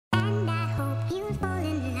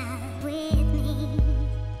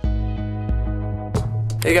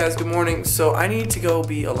Hey guys, good morning. So I need to go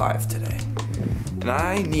be alive today. And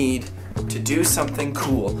I need to do something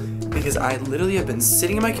cool because I literally have been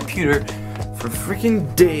sitting at my computer for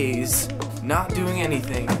freaking days not doing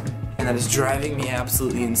anything, and that is driving me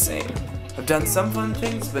absolutely insane. I've done some fun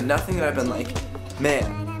things, but nothing that I've been like,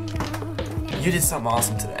 man, you did something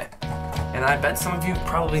awesome today. And I bet some of you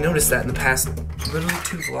probably noticed that in the past literally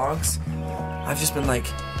 2 vlogs. I've just been like,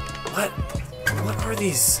 what are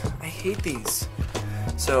these? I hate these.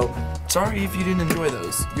 So, sorry if you didn't enjoy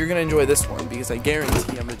those. You're gonna enjoy this one because I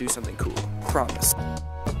guarantee I'm gonna do something cool. Promise.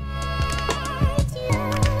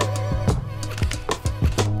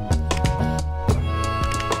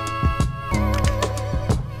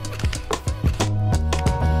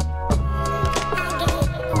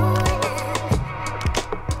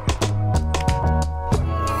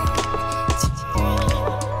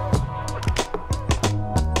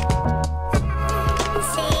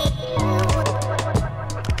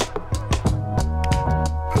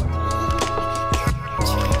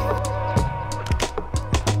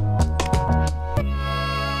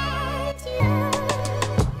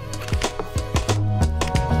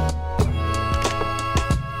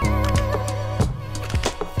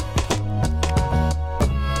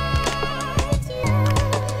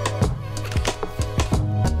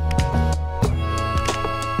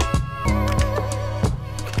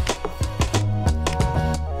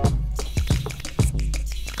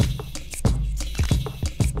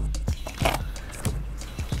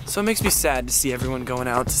 So it makes me sad to see everyone going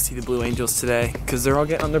out to see the Blue Angels today, because they're all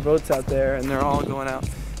getting on their boats out there and they're all going out.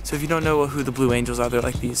 So if you don't know who the Blue Angels are, they're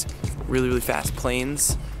like these really fast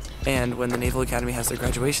planes, and when the Naval Academy has their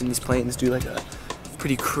graduation, these planes do like a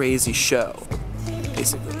pretty crazy show,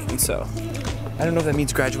 basically. And so I don't know if that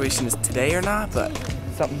means graduation is today or not, but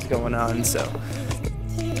something's going on, so.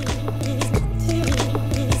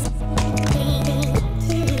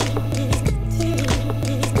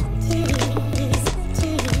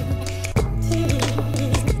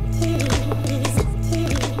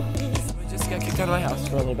 Out of my house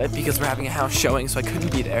for a little bit because we're having a house showing, so I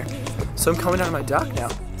couldn't be there. So I'm coming out of my dock now.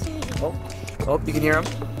 Oh, you can hear them.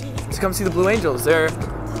 So come see the Blue Angels.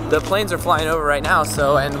 The planes are flying over right now.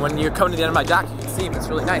 So, and when you're coming to the end of my dock, you can see them. It's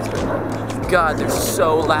really nice. But God, they're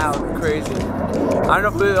so loud and crazy. I don't know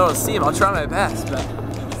if we'll be able to see them. I'll try my best, but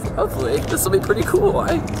hopefully this will be pretty cool.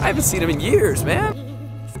 I haven't seen them in years, man.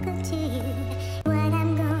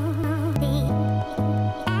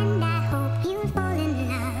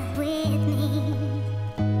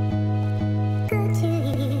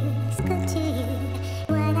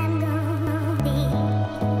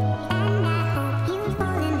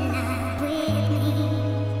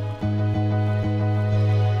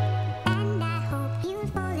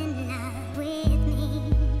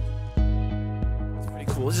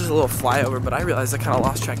 It's just a little flyover, but I realized I kind of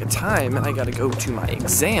lost track of time and I gotta go to my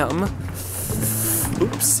exam.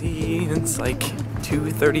 Oopsie, it's like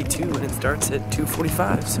 2:32 and it starts at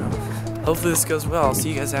 2:45, so hopefully this goes well. I'll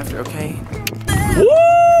see you guys after, okay? Woo!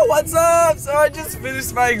 What's up? So I just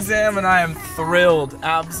finished my exam and I am thrilled,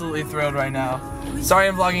 absolutely thrilled right now. Sorry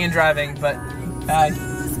I'm vlogging and driving, but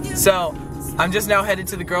so I'm just now headed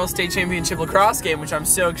to the Girls State Championship lacrosse game, which I'm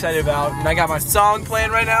so excited about, and I got my song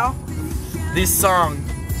playing right now. This song,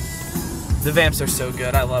 the Vamps are so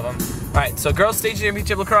good, I love them. Alright, so Girls State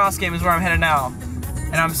Championship lacrosse game is where I'm headed now.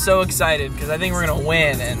 And I'm so excited because I think we're gonna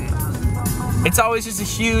win, and it's always just a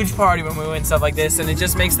huge party when we win stuff like this, and it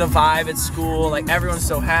just makes the vibe at school, like everyone's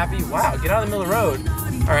so happy. Wow, get out of the middle of the road.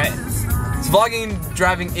 Alright, so vlogging and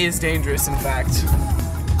driving is dangerous, in fact.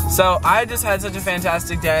 So I just had such a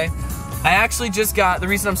fantastic day. I actually just got, the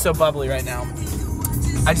reason I'm so bubbly right now,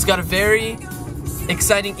 I just got a very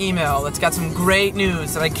exciting email that's got some great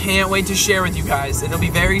news that I can't wait to share with you guys. It'll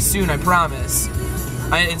be very soon, I promise.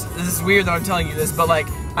 This is weird that I'm telling you this, but like,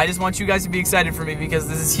 I just want you guys to be excited for me because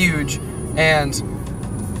this is huge, and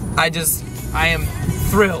I am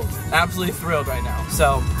thrilled, absolutely thrilled right now.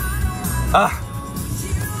 So,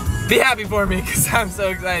 be happy for me because I'm so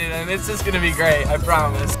excited, and it's just gonna be great, I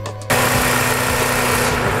promise.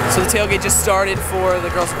 So the tailgate just started for the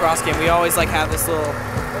girls lacrosse game. We always like have this little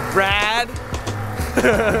Brad.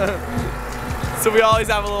 So we always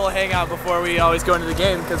have a little hangout before we always go into the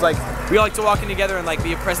game, because like we like to walk in together and like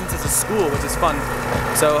be a presence as a school, which is fun.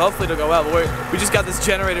 So hopefully it'll go well. But we just got this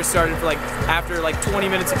generator started for like after like 20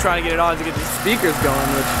 minutes of trying to get it on to get these speakers going,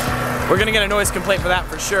 which we're gonna get a noise complaint for that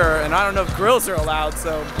for sure. And I don't know if grills are allowed,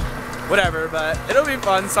 so whatever. But it'll be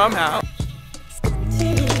fun somehow.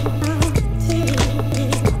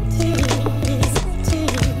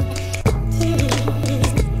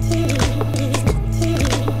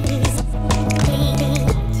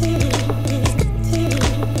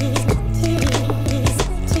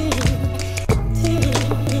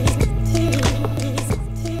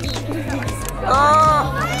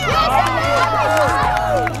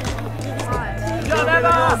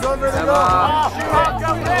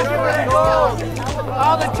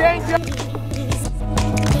 All the change.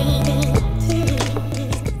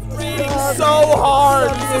 So hard.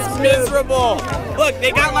 This is miserable. Look,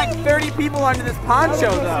 they got like 30 people under this poncho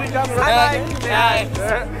though.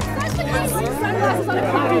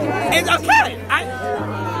 It's okay.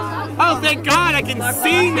 Oh, thank God, I can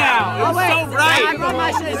see now. It's so bright.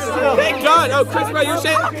 Thank God. Oh, Chris, bro, your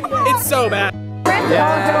shit. It's so bad.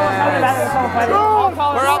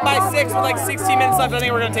 We're up by 6 with like 16 minutes left. I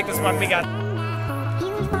think we're gonna take this one. We got.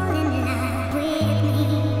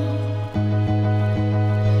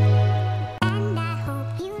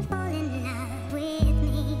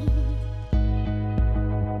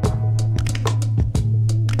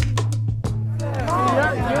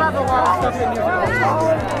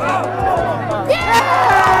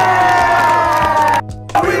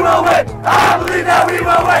 We will win! I believe that we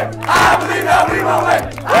will win! I believe that we will win!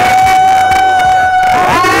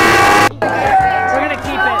 We're gonna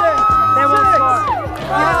keep it. They won't score.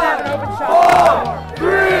 You have to have an open shot. 4,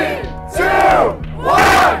 3, 2,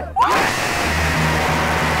 1!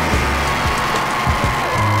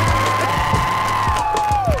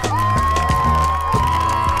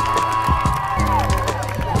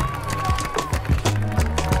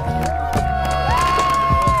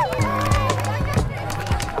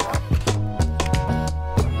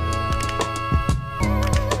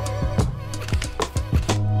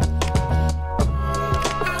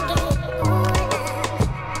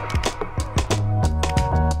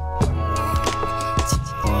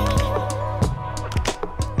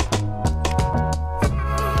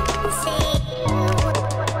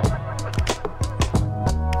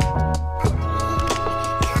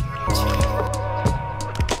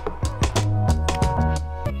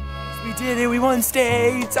 Did it, we won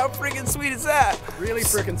states. How freaking sweet is that? Really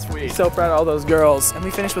freaking sweet. So proud of all those girls. And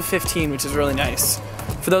we finished with 15, which is really nice.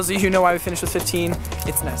 For those of you who know why we finished with 15,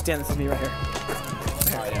 it's nice. Dan, this is me right here.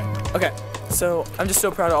 Oh, yeah. Okay, so I'm just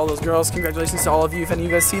so proud of all those girls. Congratulations to all of you. If any of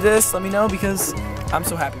you guys see this, let me know because I'm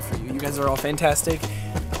so happy for you. You guys are all fantastic.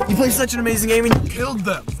 You played such an amazing game and you killed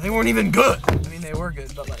them. They weren't even good. I mean, they were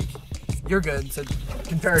good, but like, you're good. So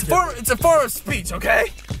comparatively. It's a form of speech,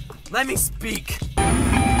 okay? Let me speak.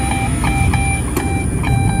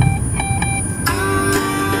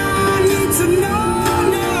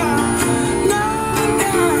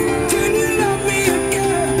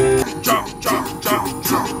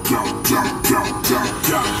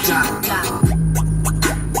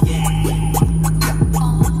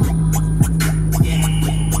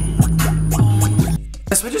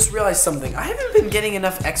 So I just realized something. I haven't been getting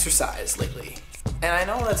enough exercise lately. And I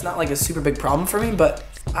know that's not like a super big problem for me, but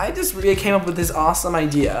I just really came up with this awesome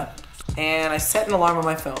idea. And I set an alarm on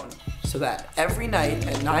my phone so that every night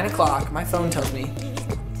at 9 o'clock, my phone tells me,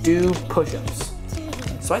 do push-ups.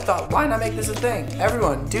 So I thought, why not make this a thing?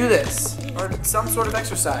 Everyone, do this. Or some sort of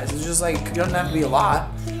exercise. It's just like, it doesn't have to be a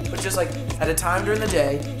lot, but just like at a time during the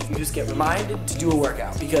day, you just get reminded to do a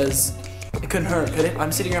workout because it couldn't hurt, could it?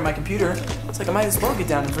 I'm sitting here on my computer. It's like I might as well get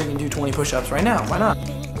down and freaking do 20 push-ups right now. Why not?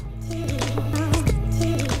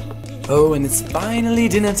 Oh, and it's finally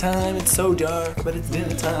dinner time. It's so dark, but it's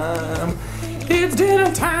dinner time. It's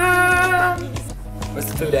dinner time. Where's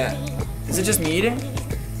the food at? Is it just me eating?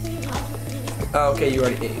 Oh, okay, you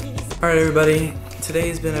already ate. All right, everybody.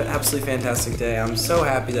 Today's been an absolutely fantastic day. I'm so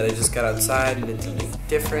happy that I just got outside and did something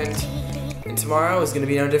different. And tomorrow is gonna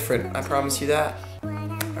be no different. I promise you that. All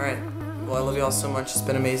right. Well, I love you all so much. It's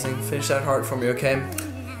been amazing. Finish that heart for me, okay?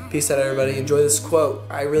 Peace out, everybody. Enjoy this quote.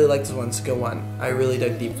 I really like this one. It's a good one. I really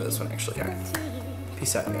dug deep for this one, actually. All right.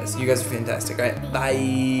 Peace out, guys. You guys are fantastic. All right.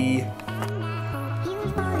 Bye.